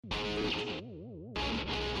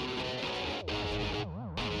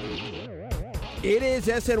It is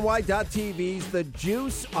SNY.TV's The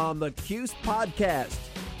Juice on the Cuse podcast,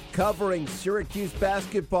 covering Syracuse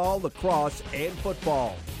basketball, lacrosse, and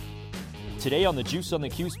football. Today on the Juice on the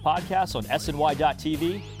Cuse podcast on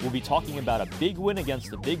SNY.TV, we'll be talking about a big win against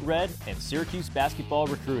the Big Red and Syracuse basketball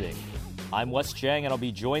recruiting. I'm Wes Cheng, and I'll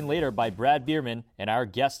be joined later by Brad Bierman, and our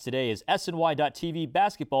guest today is SNY.TV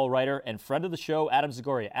basketball writer and friend of the show, Adam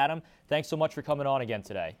Zagoria. Adam, thanks so much for coming on again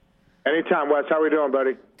today. Anytime, Wes. How are we doing,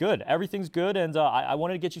 buddy? Good. Everything's good, and I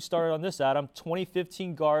wanted to get you started on this, Adam.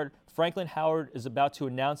 2015 guard Franklin Howard is about to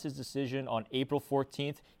announce his decision on April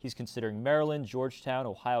 14th. He's considering Maryland, Georgetown,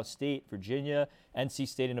 Ohio State, Virginia, NC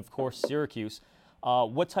State, and, of course, Syracuse.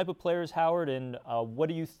 What type of player is Howard, and what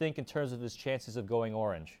do you think in terms of his chances of going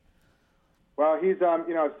orange? Well, he's a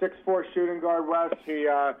 6'4" shooting guard, Wes. He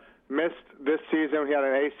missed this season. He had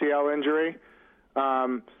an ACL injury.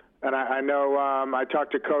 And I know I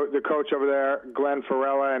talked to the coach over there, Glenn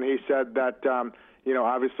Farella, and he said that,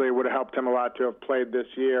 obviously it would have helped him a lot to have played this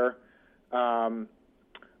year. But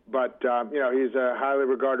he's a highly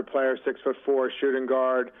regarded player, 6'4" shooting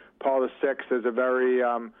guard. Paul VI is a very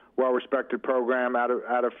well-respected program out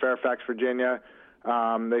of Fairfax, Virginia.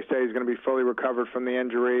 They say he's going to be fully recovered from the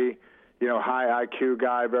injury. High IQ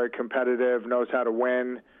guy, very competitive, knows how to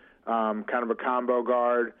win, kind of a combo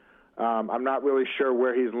guard. I'm not really sure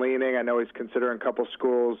where he's leaning. I know he's considering a couple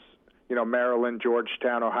schools, Maryland,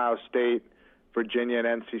 Georgetown, Ohio State, Virginia,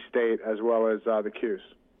 and NC State, as well as the Cuse.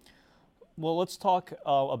 Well, let's talk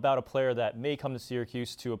about a player that may come to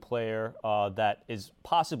Syracuse to a player that is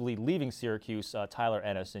possibly leaving Syracuse, Tyler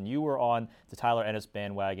Ennis. And you were on the Tyler Ennis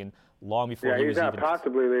bandwagon long before he was even... Yeah, he's not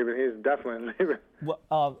possibly leaving. He's definitely leaving.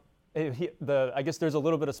 Well, I guess there's a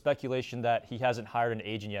little bit of speculation that he hasn't hired an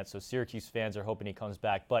agent yet, so Syracuse fans are hoping he comes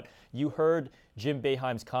back. But you heard Jim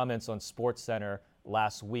Boeheim's comments on SportsCenter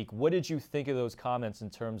last week. What did you think of those comments in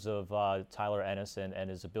terms of Tyler Ennis and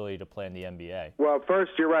his ability to play in the NBA? Well,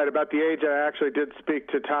 first, you're right about the agent. I actually did speak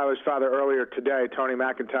to Tyler's father earlier today, Tony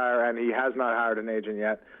McIntyre, and he has not hired an agent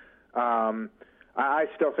yet. I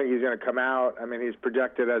still think he's going to come out. I mean, he's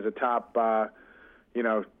projected as a top,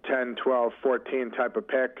 10, 12, 14 type of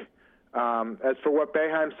pick. As for what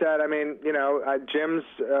Boeheim said, I mean, Jim's,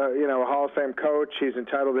 a Hall of Fame coach. He's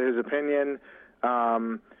entitled to his opinion.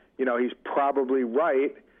 He's probably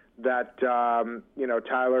right that,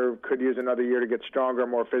 Tyler could use another year to get stronger,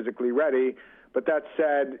 more physically ready. But that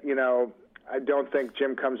said, I don't think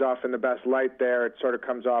Jim comes off in the best light there. It sort of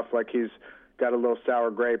comes off like he's got a little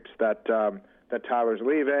sour grapes that Tyler's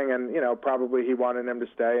leaving. And, probably he wanted him to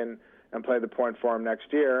stay and play the point for him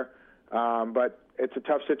next year. But it's a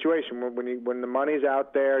tough situation when the money's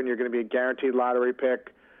out there and you're going to be a guaranteed lottery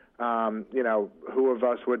pick. Who of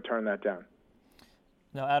us would turn that down?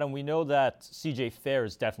 Now, Adam, we know that C.J. Fair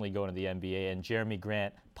is definitely going to the NBA, and Jeremy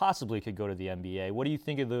Grant possibly could go to the NBA. What do you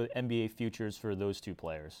think of the NBA futures for those two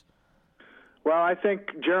players? Well, I think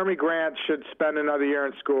Jeremy Grant should spend another year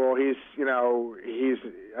in school. I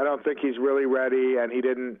don't think he's really ready, and he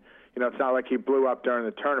didn't. It's not like he blew up during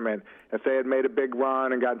the tournament. If they had made a big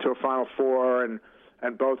run and gotten to a Final Four and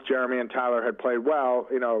both Jeremy and Tyler had played well,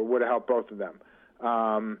 it would have helped both of them.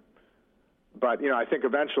 But I think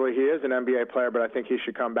eventually he is an NBA player, but I think he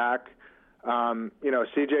should come back.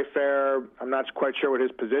 C.J. Fair, I'm not quite sure what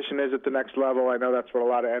his position is at the next level. I know that's what a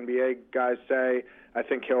lot of NBA guys say. I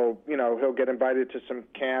think he'll get invited to some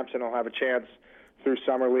camps and he'll have a chance through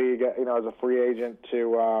summer league, as a free agent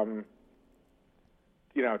to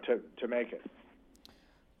make it.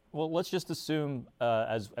 Well, let's just assume,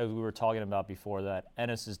 as we were talking about before, that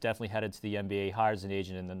Ennis is definitely headed to the NBA, hires an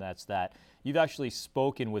agent, and then that's that. You've actually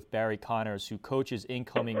spoken with Barry Connors, who coaches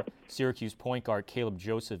incoming Syracuse point guard Kaleb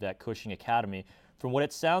Joseph at Cushing Academy. From what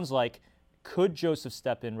it sounds like, could Joseph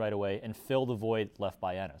step in right away and fill the void left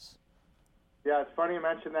by Ennis? Yeah, it's funny you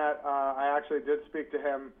mentioned that. I actually did speak to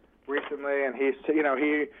him recently, and he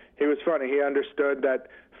was funny. He understood that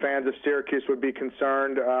fans of Syracuse would be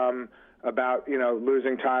concerned about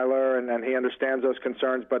losing Tyler, and he understands those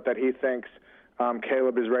concerns, but that he thinks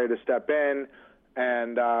Kaleb is ready to step in.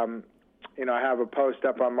 And I have a post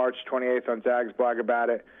up on March 28th on ZagsBlog about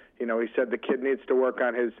it. He said the kid needs to work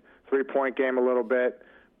on his three-point game a little bit,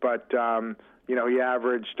 but he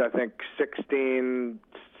averaged, I think, 16,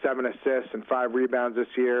 7 assists and 5 rebounds this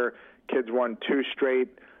year. Kid's won 2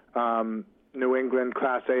 straight New England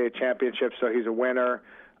Class A championships, so he's a winner.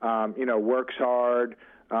 Works hard,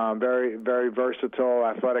 very, very versatile,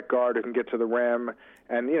 athletic guard who can get to the rim.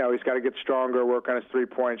 And, he's got to get stronger, work on his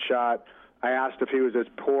three-point shot. I asked if he was as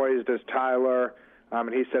poised as Tyler,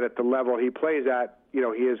 and he said at the level he plays at, he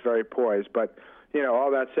is very poised. But,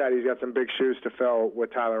 all that said, he's got some big shoes to fill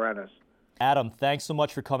with Tyler Ennis. Adam, thanks so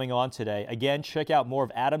much for coming on today. Again, check out more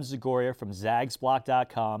of Adam Zagoria from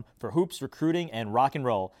ZagsBlog.com for hoops, recruiting, and rock and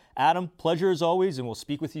roll. Adam, pleasure as always, and we'll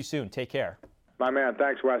speak with you soon. Take care. My man.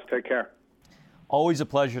 Thanks, Wes. Take care. Always a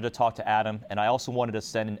pleasure to talk to Adam, and I also wanted to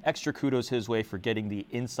send an extra kudos his way for getting the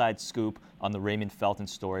inside scoop on the Raymond Felton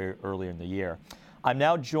story earlier in the year. I'm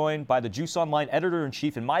now joined by the Juice Online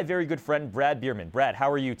editor-in-chief and my very good friend, Brad Bierman. Brad,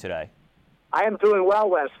 how are you today? I am doing well,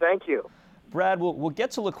 Wes. Thank you. Brad, we'll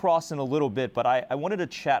get to lacrosse in a little bit, but I wanted to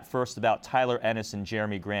chat first about Tyler Ennis and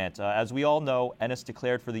Jeremy Grant. As we all know, Ennis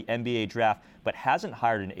declared for the NBA draft, but hasn't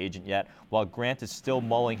hired an agent yet, while Grant is still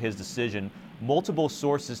mulling his decision. Multiple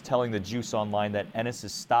sources telling the Juice Online that Ennis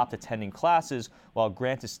has stopped attending classes while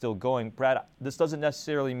Grant is still going. Brad, this doesn't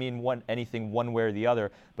necessarily mean anything one way or the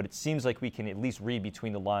other, but it seems like we can at least read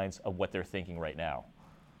between the lines of what they're thinking right now.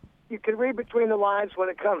 You can read between the lines when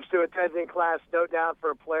it comes to attending class, no doubt,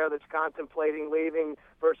 for a player that's contemplating leaving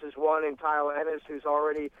versus one in Tyler Ennis, who's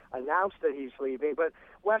already announced that he's leaving. But,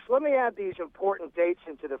 Wes, let me add these important dates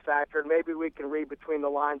into the factor, and maybe we can read between the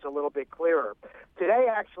lines a little bit clearer. Today,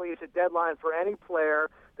 actually, is a deadline for any player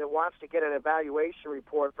that wants to get an evaluation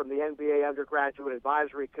report from the NBA Undergraduate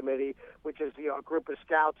Advisory Committee, which is a group of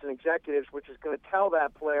scouts and executives, which is going to tell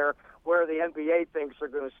that player where the NBA thinks they're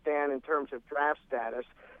going to stand in terms of draft status.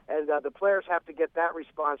 And the players have to get that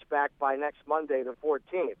response back by next Monday, the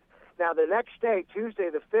 14th. Now, the next day, Tuesday,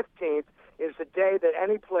 the 15th, is the day that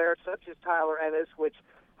any player, such as Tyler Ennis,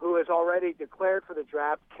 who has already declared for the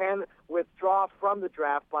draft, can withdraw from the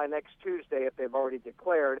draft by next Tuesday if they've already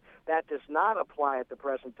declared. That does not apply at the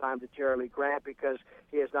present time to Jeremy Grant because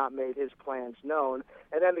he has not made his plans known.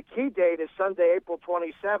 And then the key date is Sunday, April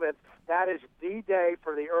 27th. That is the day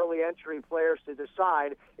for the early entry players to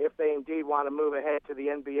decide if they indeed want to move ahead to the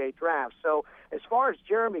NBA draft. So as far as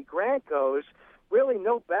Jeremy Grant goes, really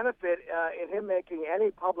no benefit in him making any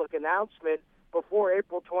public announcement before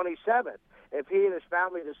April 27th. If he and his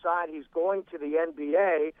family decide he's going to the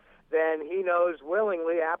NBA, then he knows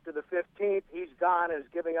willingly after the 15th he's gone and is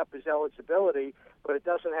giving up his eligibility, but it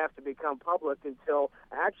doesn't have to become public until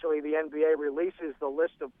actually the NBA releases the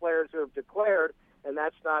list of players who have declared, and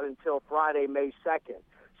that's not until Friday, May 2nd.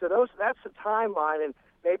 So that's the timeline, and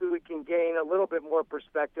maybe we can gain a little bit more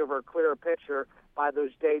perspective or a clearer picture by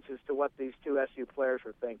those dates as to what these two SU players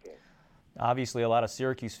are thinking. Obviously, a lot of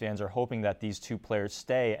Syracuse fans are hoping that these two players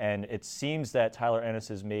stay, and it seems that Tyler Ennis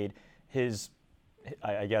has made his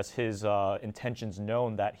intentions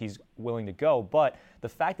known that he's willing to go. But the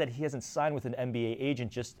fact that he hasn't signed with an NBA agent,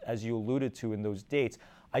 just as you alluded to in those dates,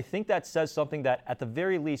 I think that says something that at the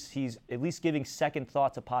very least he's at least giving second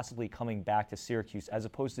thought to possibly coming back to Syracuse, as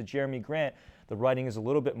opposed to Jeremy Grant. The writing is a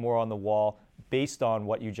little bit more on the wall based on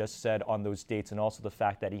what you just said on those dates, and also the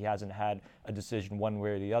fact that he hasn't had a decision one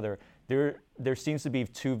way or the other. There seems to be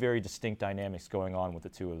two very distinct dynamics going on with the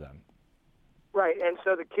two of them. Right, and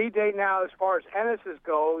so the key date now as far as Ennis's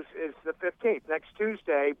goes is the 15th, next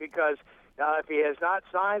Tuesday, because if he has not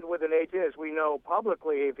signed with an agent, as we know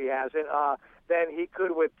publicly if he hasn't, then he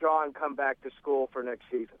could withdraw and come back to school for next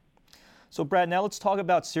season. So, Brad, now let's talk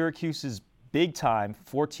about Syracuse's big-time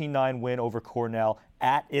 14-9 win over Cornell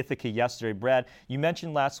at Ithaca yesterday. Brad, you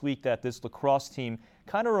mentioned last week that this lacrosse team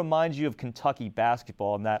kind of reminds you of Kentucky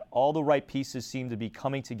basketball and that all the right pieces seem to be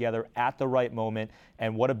coming together at the right moment,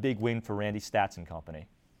 and what a big win for Randy Statz and company.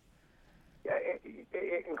 Yeah,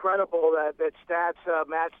 incredible that Statz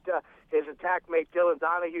matched his attack mate Dylan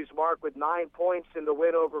Donahue's mark with 9 points in the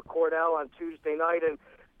win over Cornell on Tuesday night, and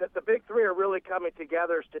the big three are really coming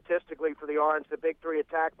together statistically for the Orange. The big three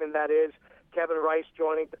attackmen, that is, Kevin Rice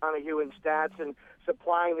joining Donahue and Statz and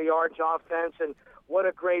supplying the Orange offense. And what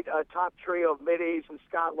a great top trio of middies and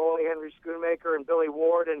Scott Lowley, Henry Schoonmaker, and Billy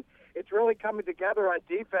Ward. And it's really coming together on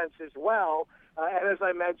defense as well. And as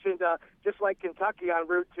I mentioned, just like Kentucky en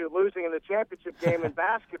route to losing in the championship game in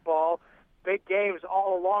basketball, big games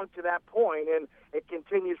all along to that point, and it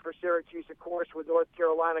continues for Syracuse, of course, with North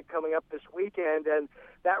Carolina coming up this weekend, and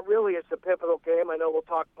that really is the pivotal game. I know we'll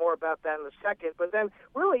talk more about that in a second, but then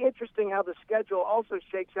really interesting how the schedule also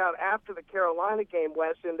shakes out after the Carolina game,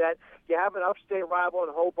 Wes, in that you have an upstate rival in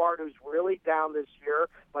Hobart who's really down this year,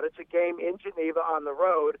 but it's a game in Geneva on the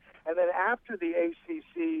road, and then after the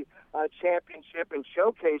ACC championship and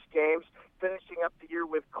showcase games, finishing up the year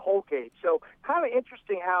with Colgate. So kind of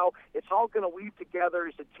interesting how it's all going to weave together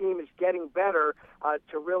as the team is getting better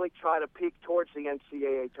to really try to peak towards the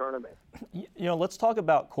NCAA tournament. You know, let's talk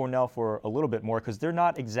about Cornell for a little bit more, because they're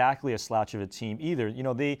not exactly a slouch of a team either. You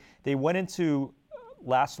know, they went into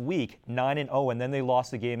last week 9-0, and then they lost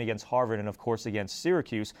the game against Harvard and, of course, against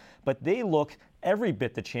Syracuse. But they look every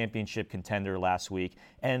bit the championship contender last week.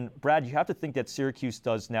 And Brad, you have to think that Syracuse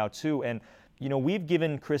does now too. And we've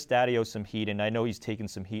given Chris Dadio some heat, and I know he's taken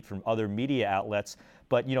some heat from other media outlets,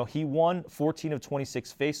 but, he won 14 of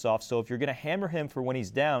 26 faceoffs, so if you're going to hammer him for when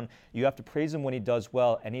he's down, you have to praise him when he does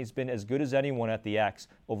well, and he's been as good as anyone at the X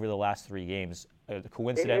over the last 3 games,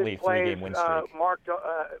 coincidentally, 3-game win streak. Marked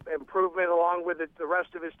improvement along with the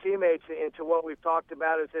rest of his teammates into what we've talked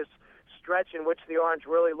about as this stretch in which the Orange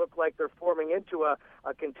really look like they're forming into a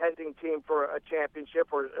contending team for a championship,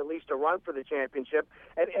 or at least a run for the championship.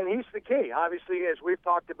 And he's the key. Obviously, as we've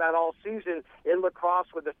talked about all season in lacrosse,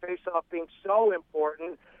 with the face-off being so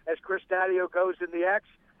important, as Chris Dadio goes in the X,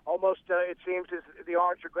 almost it seems as the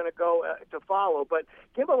Orange are going to go to follow. But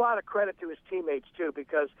give a lot of credit to his teammates, too,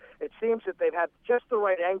 because it seems that they've had just the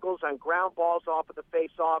right angles on ground balls off of the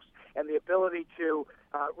face-offs and the ability to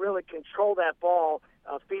really control that ball,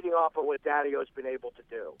 feeding off of what Dadio's been able to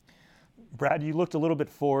do. Brad, you looked a little bit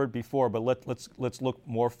forward before, but let's look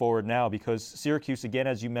more forward now, because Syracuse, again,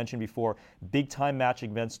 as you mentioned before, big-time match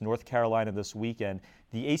against North Carolina this weekend.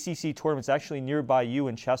 The ACC tournament's actually nearby you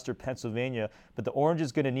in Chester, Pennsylvania, but the Orange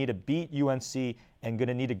is going to need to beat UNC and going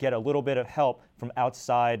to need to get a little bit of help from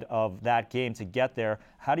outside of that game to get there.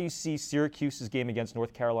 How do you see Syracuse's game against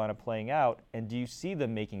North Carolina playing out, and do you see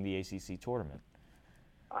them making the ACC tournament?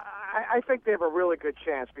 I think they have a really good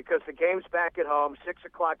chance, because the game's back at home, 6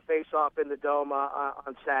 o'clock face-off in the Dome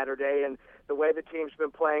on Saturday, and the way the team's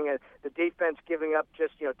been playing, the defense giving up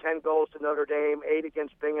just 10 goals to Notre Dame, 8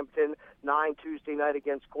 against Binghamton, 9 Tuesday night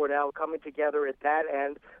against Cornell, coming together at that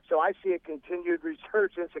end. So I see a continued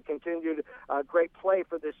resurgence, a continued great play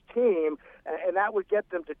for this team, and that would get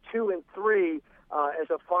them to 2-3 as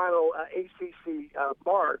a final ACC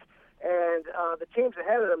mark. And the teams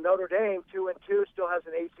ahead of them, Notre Dame, 2-2, still has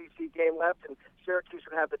an ACC game left, and Syracuse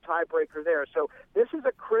would have the tiebreaker there. So this is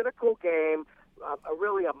a critical game,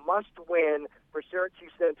 really a must-win for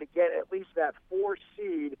Syracuse then to get at least that 4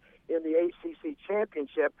 seed in the ACC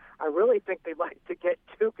championship. I really think they'd like to get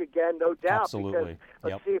Duke again, no doubt. Absolutely.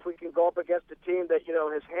 Because let's see if we can go up against a team that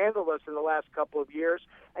has handled us in the last couple of years.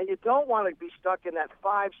 And you don't want to be stuck in that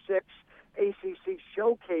 5-6 ACC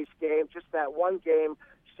showcase game, just that one game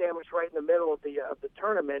sandwiched right in the middle of the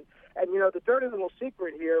tournament. And the dirty little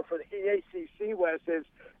secret here for the ACC, Wes, is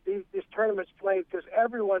these tournaments played because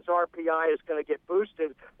everyone's RPI is going to get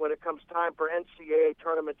boosted when it comes time for NCAA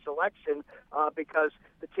tournament selection, because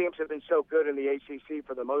the teams have been so good in the ACC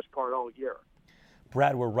for the most part all year.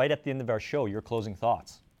 Brad, we're right at the end of our show. Your closing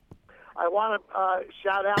thoughts. I want to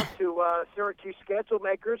shout out to Syracuse schedule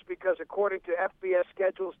makers, because according to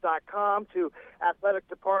FBSschedules.com, to athletic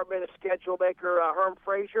department schedule maker Herm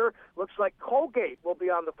Frazier, looks like Colgate will be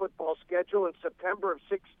on the football schedule in September of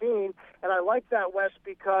 16. And I like that, Wes,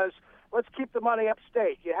 because let's keep the money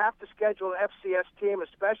upstate. You have to schedule an FCS team,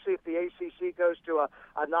 especially if the ACC goes to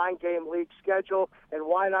a 9-game league schedule. And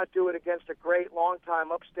why not do it against a great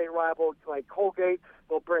long-time upstate rival like Colgate?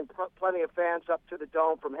 Will bring plenty of fans up to the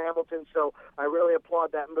Dome from Hamilton. So I really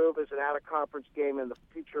applaud that move as an out-of-conference game in the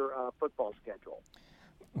future football schedule.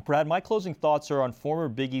 Brad, my closing thoughts are on former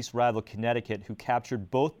Big East rival Connecticut, who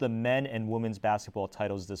captured both the men and women's basketball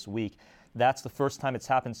titles this week. That's the first time it's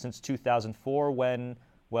happened since 2004 when,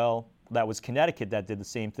 well, that was Connecticut that did the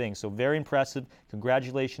same thing. So very impressive.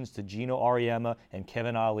 Congratulations to Gino Auriemma and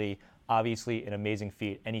Kevin Ali. Obviously an amazing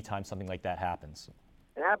feat anytime something like that happens.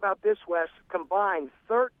 And how about this, Wes? Combined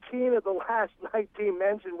 13 of the last 19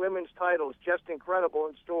 men's and women's titles. Just incredible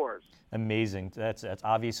in stores. Amazing. That's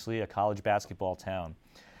obviously a college basketball town.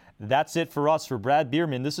 That's it for us. For Brad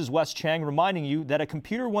Bierman, this is Wes Cheng reminding you that a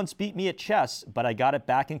computer once beat me at chess, but I got it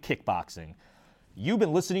back in kickboxing. You've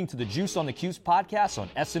been listening to the Juice on the Cuse podcast on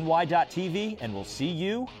SNY.TV, and we'll see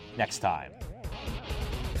you next time.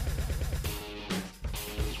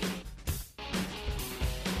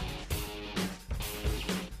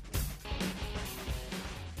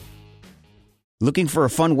 Looking for a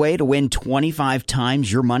fun way to win 25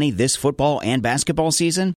 times your money this football and basketball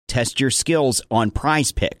season? Test your skills on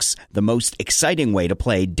Prize Picks, the most exciting way to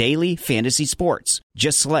play daily fantasy sports.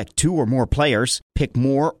 Just select 2 or more players, pick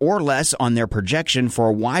more or less on their projection for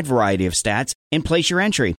a wide variety of stats, and place your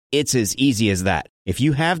entry. It's as easy as that. If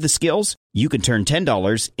you have the skills, you can turn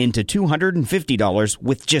 $10 into $250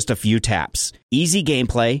 with just a few taps. Easy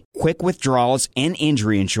gameplay, quick withdrawals, and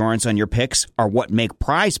injury insurance on your picks are what make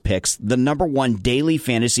Prize Picks the #1 daily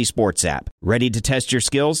fantasy sports app. Ready to test your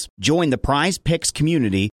skills? Join the Prize Picks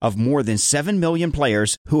community of more than 7 million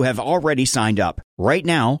players who have already signed up. Right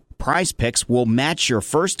now, PrizePicks will match your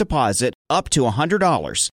first deposit up to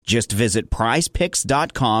 $100. Just visit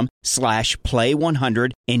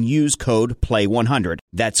prizepicks.com/play100 and use code PLAY100.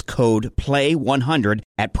 That's code PLAY100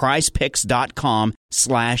 at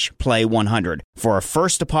prizepicks.com/play100 for a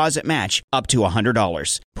first deposit match up to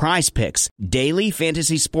 $100. PrizePicks, daily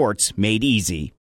fantasy sports made easy.